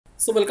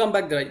So welcome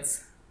back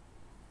guys.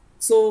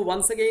 So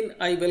once again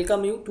I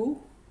welcome you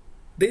to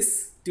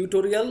this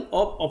tutorial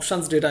of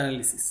options data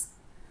analysis,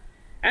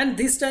 and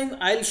this time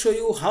I'll show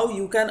you how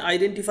you can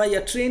identify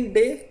a trend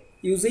day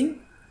using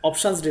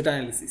options data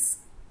analysis.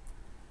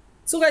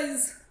 So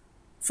guys,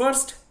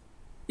 first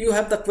you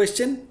have the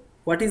question,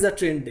 what is a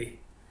trend day?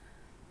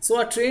 So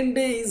a trend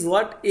day is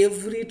what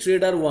every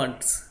trader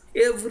wants.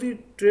 Every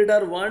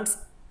trader wants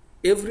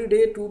every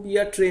day to be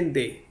a trend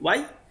day.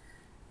 Why?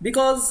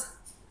 Because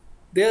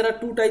there are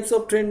two types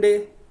of trend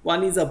day.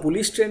 One is a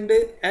bullish trend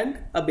day and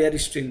a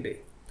bearish trend day.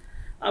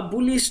 A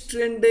bullish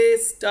trend day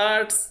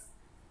starts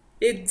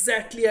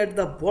exactly at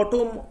the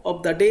bottom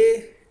of the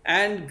day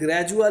and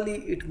gradually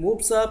it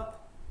moves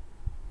up.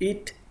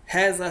 It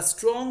has a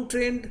strong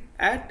trend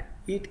and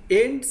it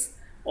ends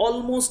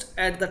almost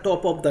at the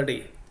top of the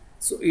day.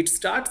 So it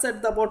starts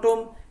at the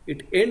bottom,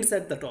 it ends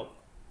at the top.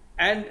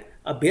 And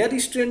a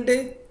bearish trend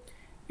day,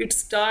 it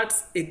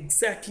starts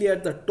exactly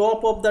at the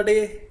top of the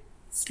day.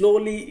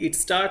 Slowly it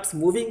starts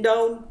moving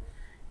down.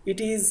 It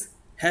is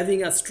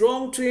having a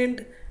strong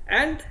trend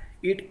and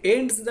it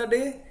ends the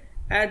day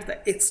at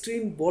the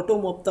extreme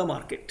bottom of the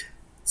market.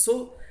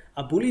 So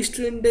a bullish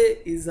trend day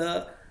is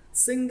a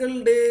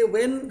single day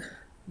when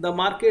the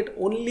market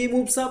only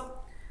moves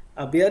up.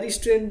 A bearish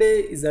trend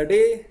day is a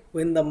day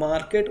when the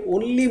market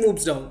only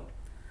moves down.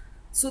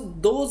 So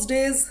those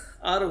days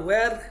are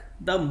where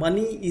the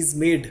money is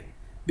made,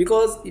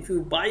 because if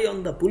you buy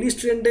on the bullish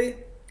trend day,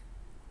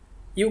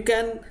 you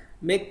can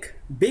make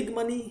big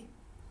money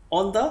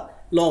on the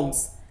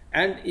longs,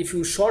 and if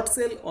you short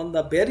sell on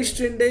the bearish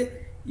trend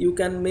day, you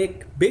can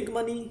make big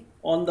money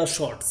on the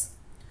shorts.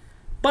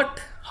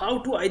 But how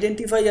to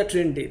identify a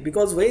trend day?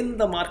 Because when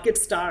the market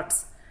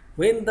starts,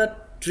 when the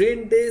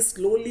trend day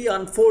slowly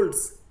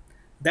unfolds,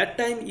 that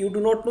time you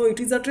do not know it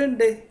is a trend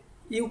day.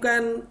 You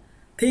can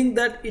think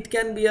that it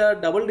can be a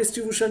double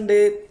distribution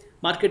day.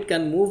 Market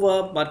can move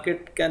up,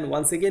 market can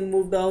once again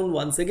move down,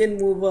 once again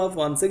move up,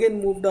 once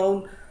again move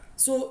down.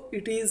 So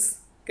it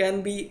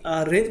can be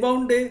a range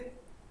bound day,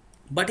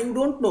 but you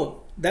don't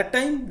know that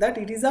time that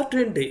it is a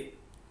trend day.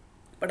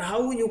 But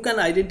how you can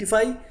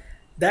identify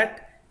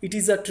that it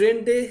is a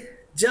trend day?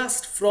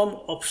 Just from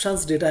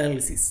options data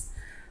analysis.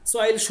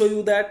 So I'll show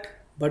you that.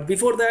 But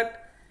before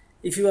that,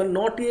 if you are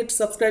not yet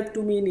subscribed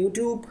to me in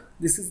YouTube,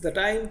 this is the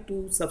time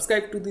to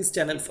subscribe to this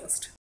channel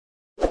first.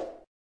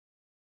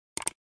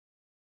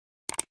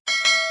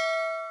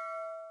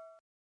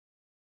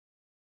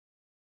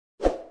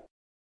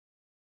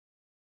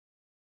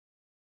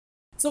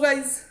 So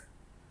guys,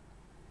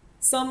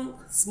 some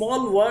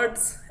small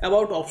words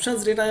about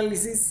options data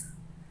analysis.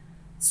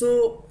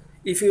 So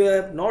if you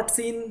have not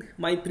seen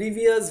my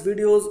previous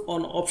videos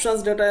on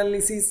options data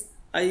analysis,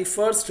 I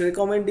first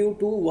recommend you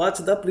to watch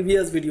the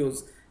previous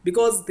videos,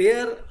 because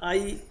there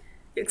I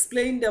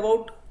explained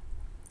about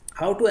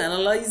how to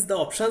analyze the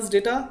options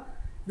data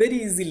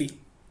very easily.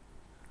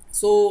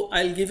 So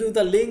I'll give you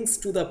the links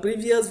to the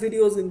previous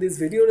videos in this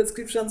video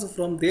description, so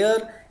from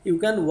there you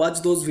can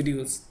watch those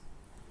videos.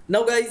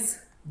 Now guys,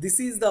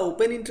 this is the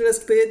open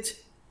interest page.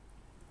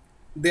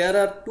 There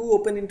are two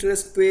open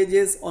interest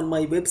pages on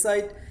my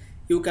website.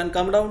 You can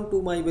come down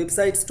to my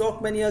website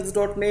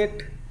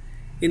StockManiacs.net.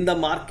 In the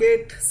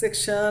market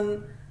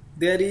section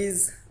there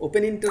is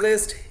open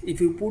interest.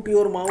 If you put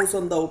your mouse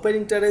on the open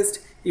interest,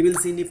 you will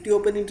see Nifty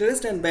open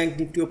interest and Bank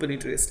Nifty open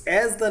interest.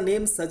 As the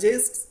name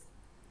suggests,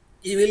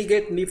 you will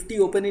get Nifty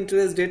open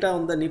interest data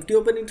on the Nifty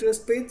open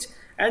interest page,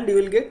 and you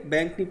will get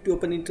Bank Nifty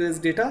open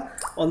interest data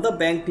on the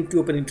Bank Nifty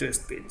open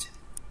interest page.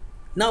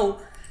 Now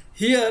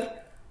here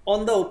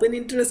on the open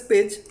interest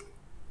page,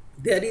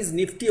 there is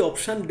Nifty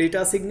option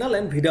data signal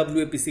and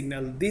VWAP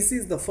signal. This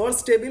is the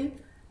first table.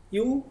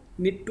 You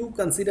need to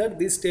consider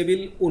this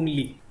table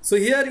only. So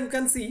here you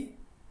can see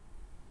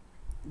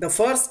the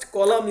first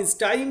column is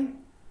time.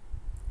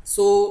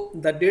 So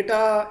the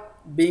data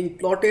being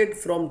plotted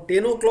from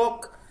 10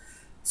 o'clock.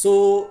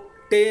 So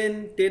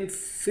 10,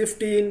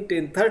 10:15,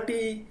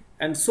 10:30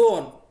 and so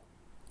on.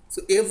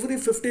 So every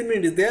 15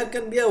 minutes there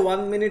can be a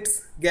 1 minute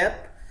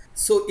gap.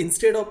 So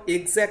instead of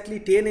exactly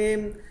 10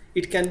 AM,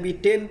 it can be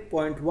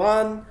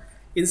 10:1.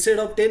 Instead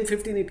of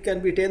 10:15, it can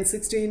be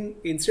 10:16.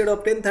 Instead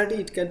of 10:30,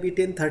 it can be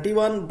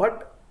 10:31.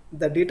 But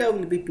the data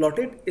will be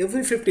plotted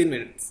every 15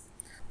 minutes.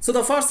 So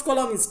the first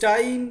column is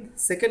time,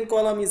 second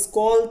column is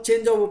call,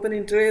 change of open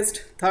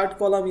interest, third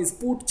column is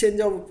put, change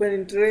of open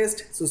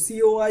interest. So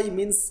COI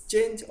means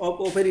change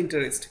of open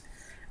interest.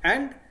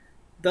 And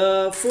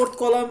the fourth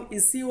column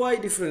is COI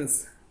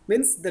difference,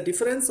 means the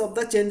difference of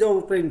the change of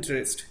open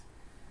interest.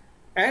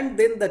 And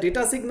then the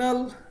data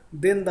signal,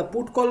 then the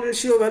put call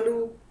ratio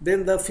value,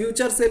 then the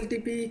futures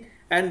LTP,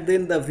 and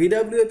then the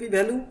VWAP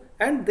value,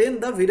 and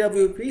then the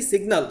VWAP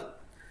signal.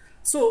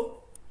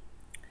 So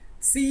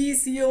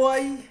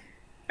CECOI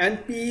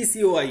and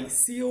PECOI,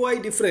 COI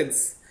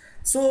difference.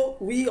 So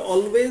we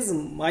always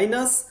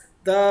minus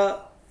the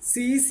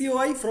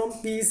CECOI from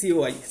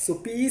PECOI. So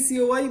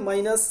PECOI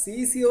minus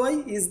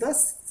CECOI is the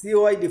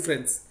COI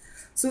difference.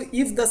 So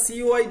if the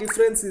COI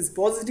difference is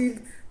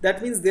positive,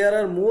 that means there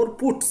are more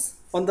puts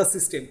on the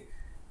system.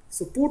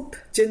 So put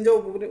change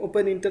of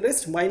open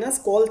interest minus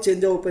call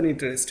change of open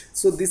interest.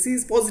 So this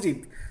is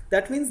positive.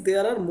 That means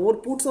there are more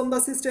puts on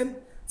the system.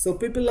 So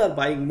people are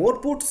buying more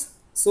puts.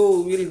 So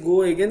we will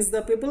go against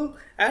the people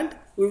and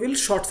we will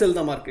short sell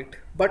the market.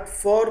 But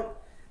for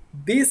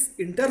this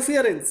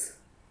interference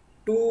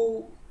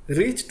to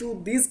reach to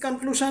this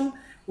conclusion,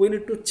 we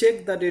need to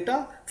check the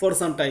data for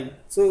some time.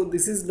 So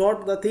this is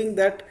not the thing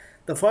that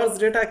the first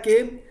data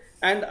came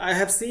and I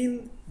have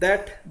seen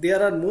that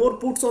there are more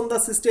puts on the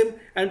system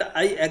and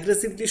I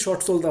aggressively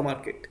short sold the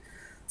market.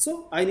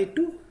 So I need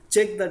to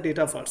check the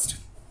data first.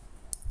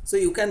 So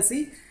you can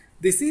see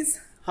this is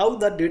how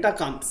the data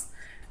comes.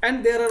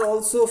 And there are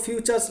also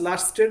futures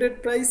last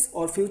traded price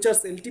or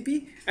futures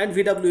LTP and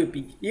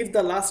VWAP. If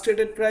the last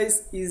traded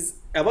price is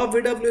above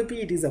VWAP,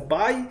 it is a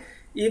buy.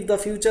 If the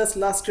futures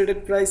last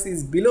traded price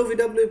is below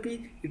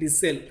VWAP, it is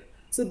sell.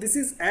 So this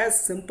is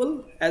as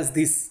simple as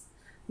this.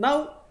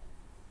 Now,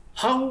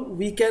 how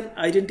we can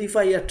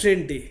identify a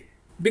trend day?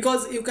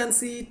 Because you can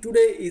see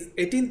today is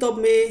 18th of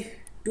May.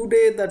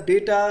 Today the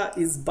data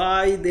is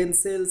buy, then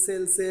sell,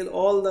 sell, sell.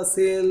 All the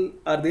sell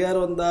are there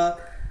on the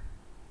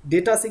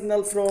data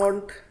signal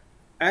front,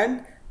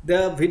 and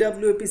the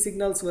VWAP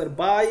signals were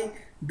buy.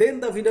 Then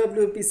the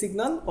VWAP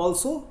signal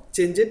also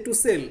changed to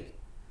sell.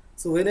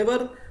 So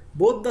whenever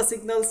both the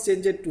signals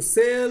changed to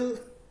sell,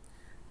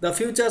 the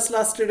futures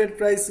last traded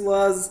price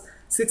was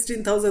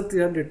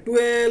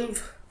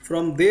 16,312.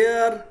 From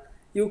there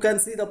you can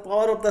see the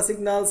power of the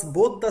signals.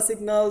 Both the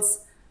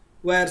signals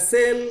were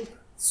sell,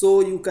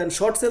 so you can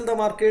short sell the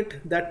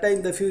market. That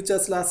time the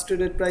futures last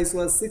traded price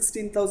was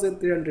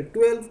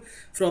 16,312.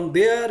 From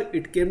there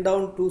it came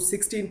down to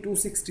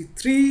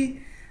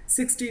 16,263,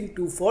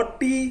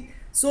 16,240.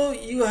 So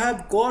you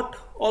have got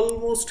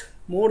almost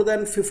more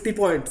than 50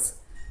 points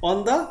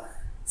on the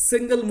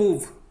single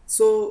move.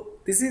 So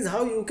this is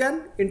how you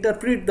can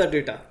interpret the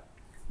data.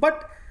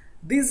 But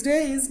this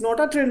day is not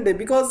a trend day,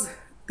 because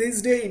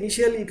this day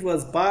initially it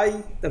was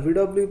buy, the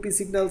VWAP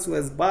signals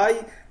was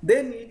buy,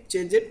 then it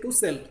changed to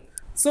sell.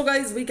 So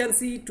guys, we can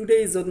see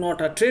today is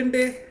not a trend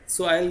day.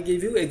 So I'll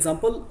give you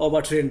example of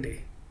a trend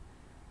day.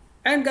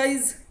 And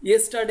guys,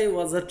 yesterday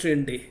was a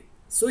trend day.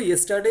 So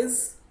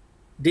yesterday's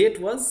date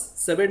was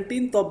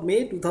 17th of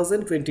May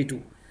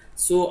 2022.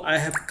 So I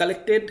have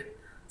collected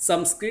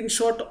some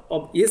screenshot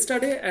of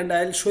yesterday and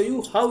I'll show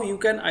you how you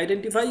can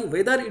identify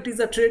whether it is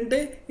a trend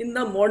day in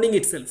the morning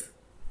itself.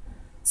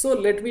 So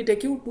let me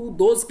take you to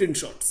those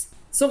screenshots.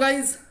 So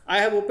guys, I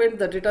have opened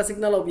the data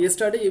signal of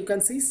yesterday. You can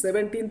see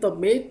 17th of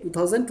May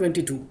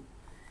 2022.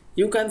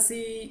 You can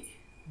see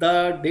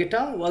the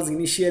data was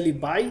initially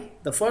buy.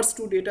 The first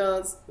two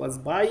data was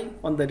buy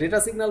on the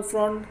data signal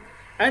front,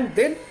 and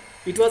then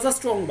it was a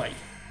strong buy.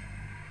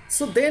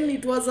 So then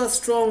it was a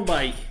strong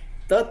buy.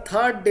 The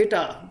third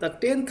data, the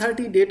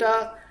 10:30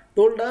 data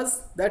told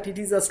us that it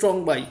is a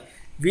strong buy.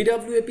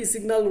 VWAP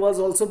signal was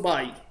also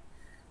buy.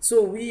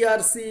 So we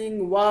are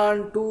seeing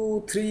 1,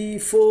 2, 3,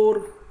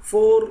 4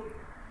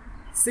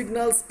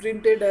 signals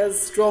printed as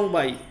strong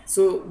buy.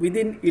 So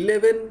within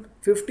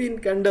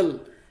 11-15 candle,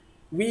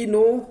 we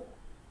know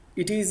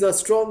it is a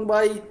strong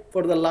buy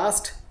for the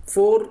last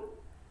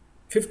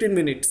 15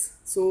 minutes.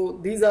 So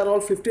these are all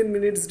 15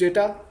 minutes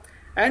data.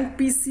 And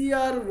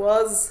PCR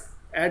was,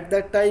 at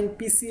that time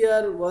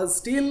PCR was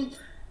still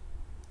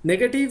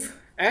negative,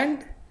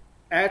 and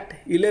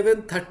at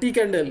 11:30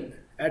 candle,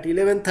 at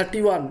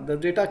 11:31, the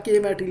data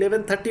came at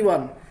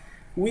 11:31,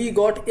 we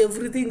got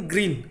everything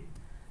green.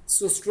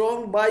 So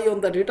strong buy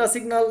on the data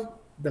signal,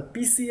 the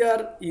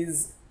PCR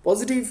is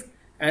positive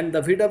and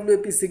the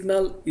VWAP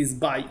signal is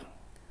buy.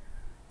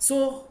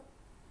 So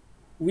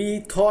we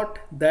thought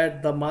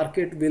that the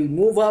market will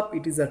move up.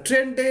 It is a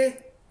trend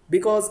day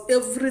because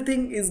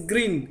everything is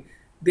green.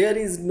 There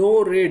is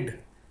no red.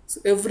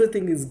 So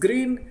everything is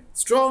green,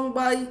 strong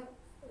buy,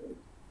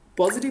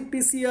 positive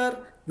PCR,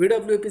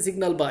 VWAP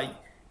signal buy.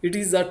 It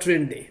is a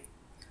trend day.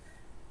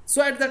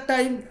 So at that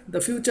time,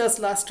 the futures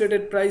last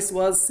traded price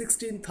was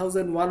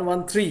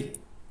 16,113.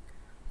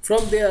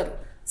 From there,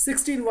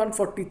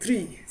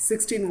 16,143,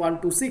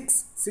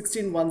 16,126,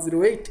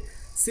 16,108,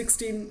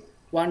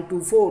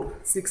 16,124,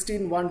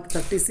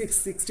 16,136,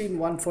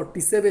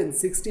 16,147,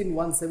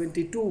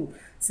 16,172,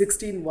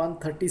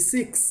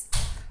 16,136.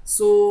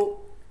 So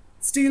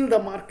still the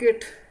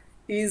market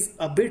is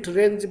a bit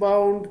range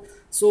bound.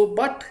 So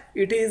but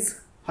it is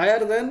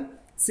higher than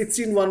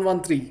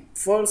 16,113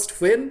 first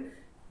when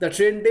the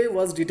trend day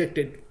was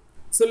detected.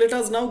 So let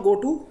us now go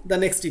to the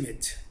next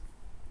image.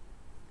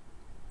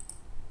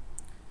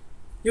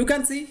 You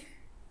can see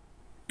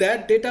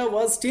that data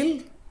was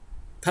still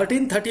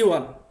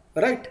 1331,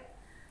 right?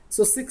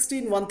 So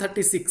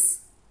 16,136,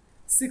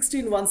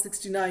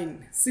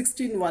 16,169,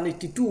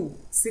 16,182,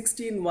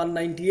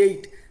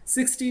 16,198,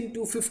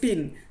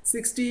 16,215,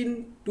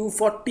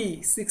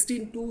 16,240,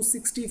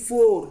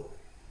 16,264,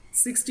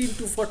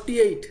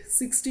 16,248,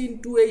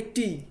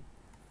 16,280.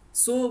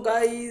 So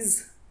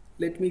guys,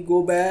 let me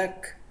go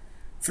back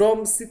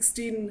from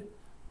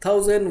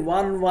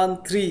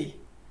 16,113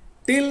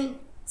 till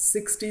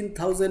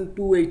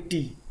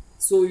 16,280.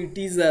 So it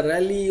is a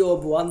rally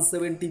of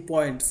 170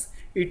 points.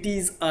 It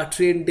is a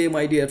trend day,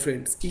 my dear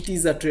friends. It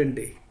is a trend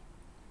day.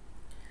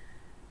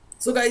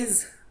 So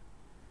guys,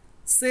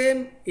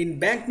 same in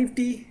Bank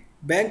Nifty.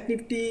 Bank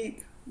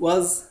Nifty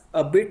was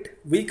a bit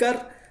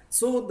weaker.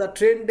 So the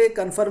trend day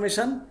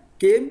confirmation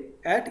came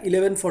at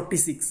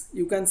 1146.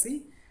 You can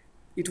see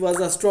it was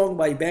a strong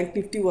buy. Bank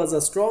Nifty was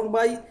a strong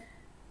buy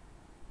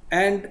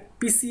and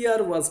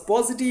PCR was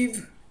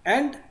positive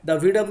and the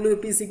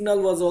VWAP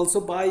signal was also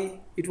buy.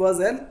 It was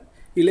an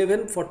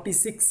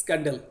 1146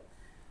 candle.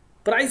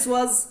 Price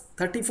was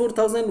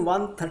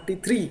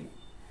 34,133.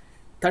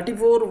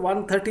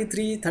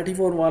 34,133,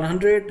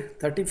 34,100,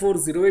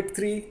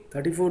 34,083,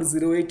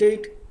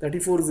 34,088,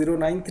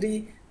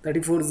 34,093,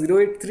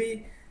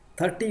 34,083,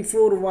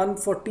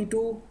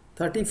 34,142,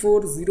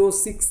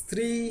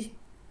 34,063.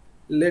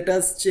 Let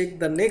us check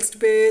the next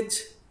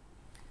page.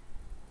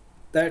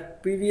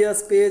 That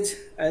previous page,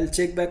 I'll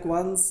check back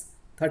once.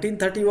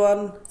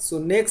 1331. So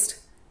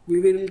next we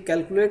will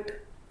calculate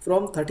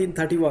from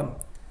 1331.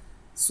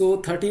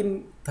 So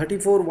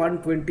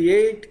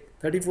 34,128,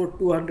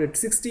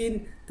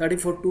 34,216,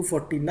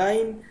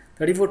 34,249,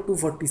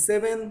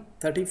 34,247,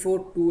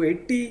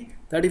 34,280,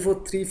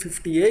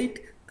 34,358,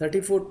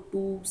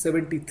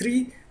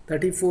 34,273,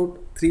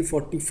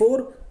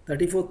 34,344,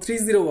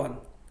 34,301.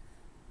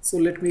 So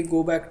let me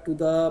go back to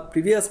the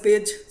previous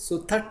page. So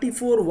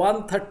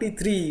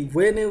 34,133,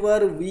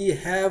 whenever we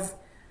have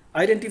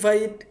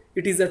identified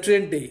it is a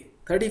trend day,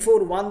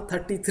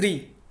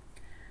 34,133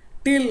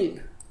 till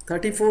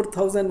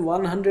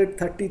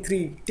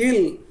 34,133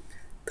 till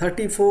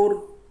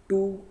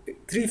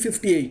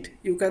 34,358.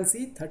 You can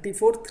see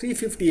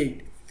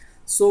 34,358.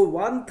 So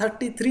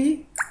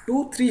 133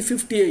 to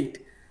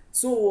 358.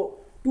 So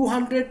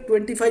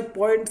 225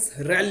 points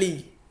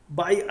rally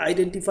by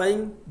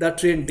identifying the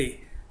trend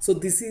day. So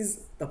this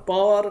is the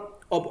power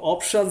of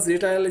options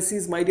data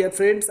analysis, my dear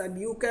friends, and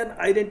you can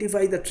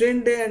identify the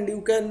trend day and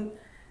you can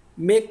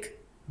make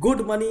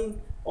good money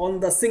on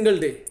the single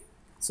day.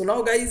 So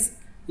now guys,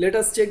 let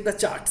us check the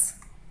charts.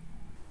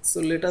 So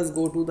let us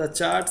go to the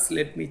charts.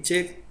 Let me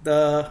check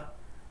the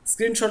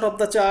screenshot of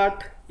the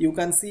chart. You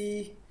can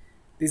see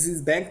this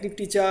is Bank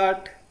Nifty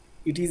chart.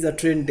 It is a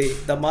trend day.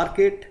 The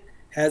market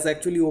has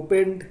actually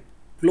opened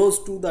close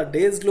to the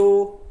day's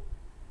low.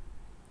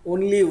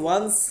 Only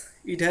once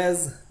it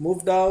has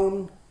moved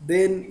down,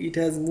 then it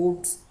has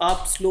moved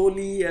up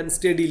slowly and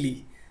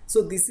steadily.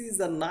 So this is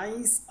a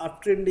nice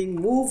uptrending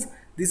move.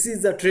 This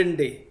is the trend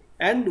day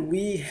and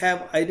we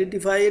have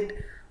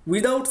identified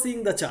without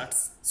seeing the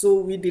charts. So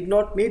we did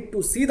not need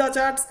to see the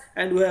charts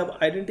and we have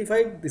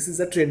identified this is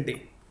a trend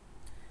day.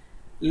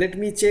 Let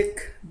me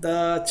check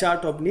the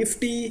chart of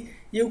Nifty.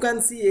 You can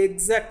see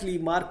exactly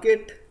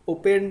market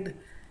opened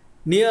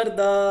near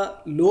the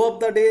low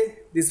of the day.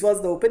 This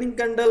was the opening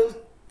candle.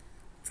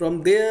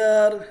 From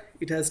there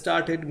it has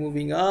started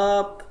moving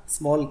up,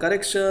 small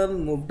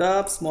correction, moved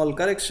up, small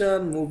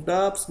correction, moved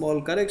up, small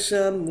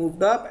correction,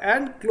 moved up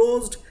and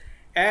closed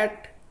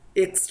at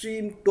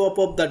extreme top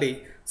of the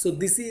day. So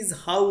this is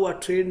how a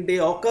trend day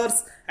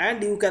occurs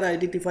and you can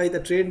identify the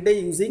trend day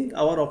using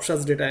our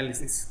options data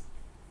analysis.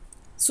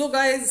 So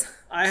guys,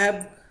 I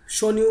have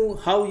shown you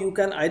how you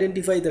can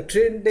identify the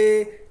trend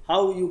day,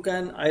 how you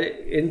can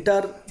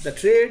enter the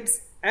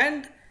trades,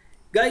 and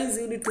guys,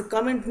 you need to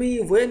comment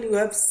me when you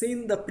have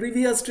seen the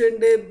previous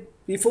trend day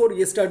before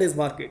yesterday's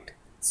market.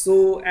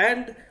 So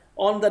and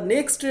on the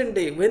next trend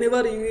day,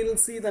 whenever you will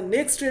see the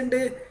next trend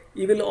day,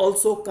 you will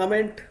also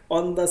comment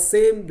on the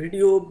same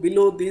video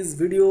below this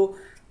video.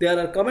 There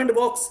are comment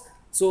box,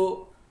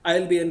 so I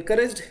will be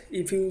encouraged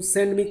if you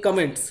send me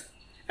comments.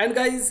 And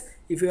guys,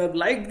 if you have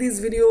liked this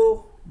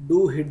video,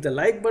 do hit the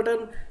like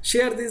button,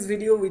 share this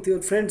video with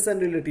your friends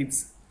and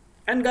relatives.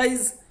 And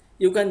guys,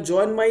 you can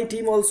join my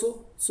team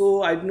also.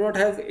 So I do not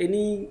have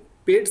any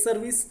paid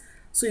service,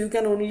 so you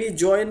can only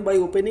join by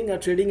opening a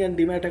trading and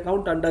demat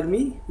account under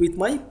me with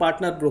my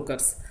partner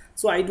brokers.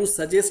 So I do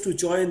suggest to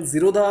join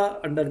Zerodha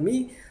under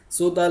me.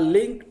 So the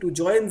link to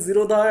join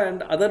Zerodha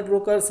and other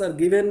brokers are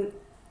given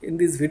in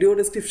this video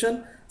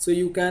description. So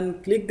you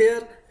can click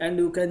there and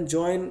you can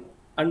join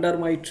under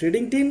my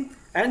trading team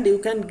and you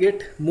can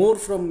get more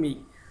from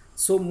me.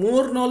 So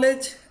more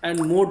knowledge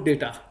and more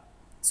data.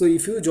 So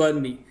if you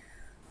join me.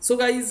 So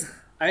guys,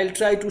 I'll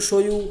try to show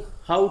you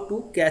how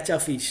to catch a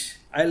fish.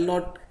 I'll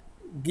not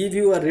give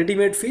you a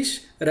ready-made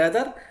fish,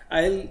 rather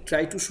I'll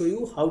try to show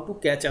you how to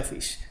catch a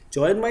fish.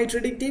 Join my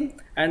trading team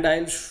and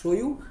I'll show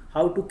you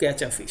how to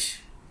catch a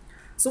fish.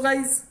 So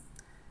guys,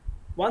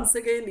 once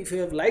again, if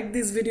you have liked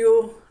this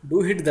video,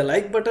 do hit the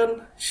like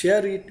button,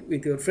 share it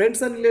with your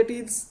friends and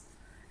relatives,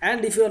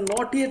 and if you are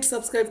not yet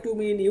subscribed to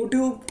me in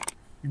YouTube,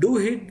 do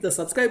hit the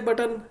subscribe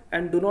button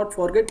and do not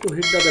forget to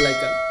hit the bell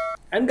icon.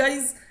 And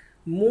guys,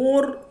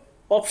 more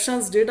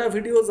options data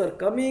videos are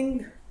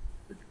coming.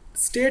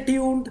 Stay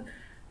tuned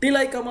till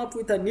I come up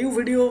with a new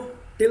video.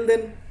 Till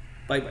then,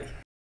 bye bye.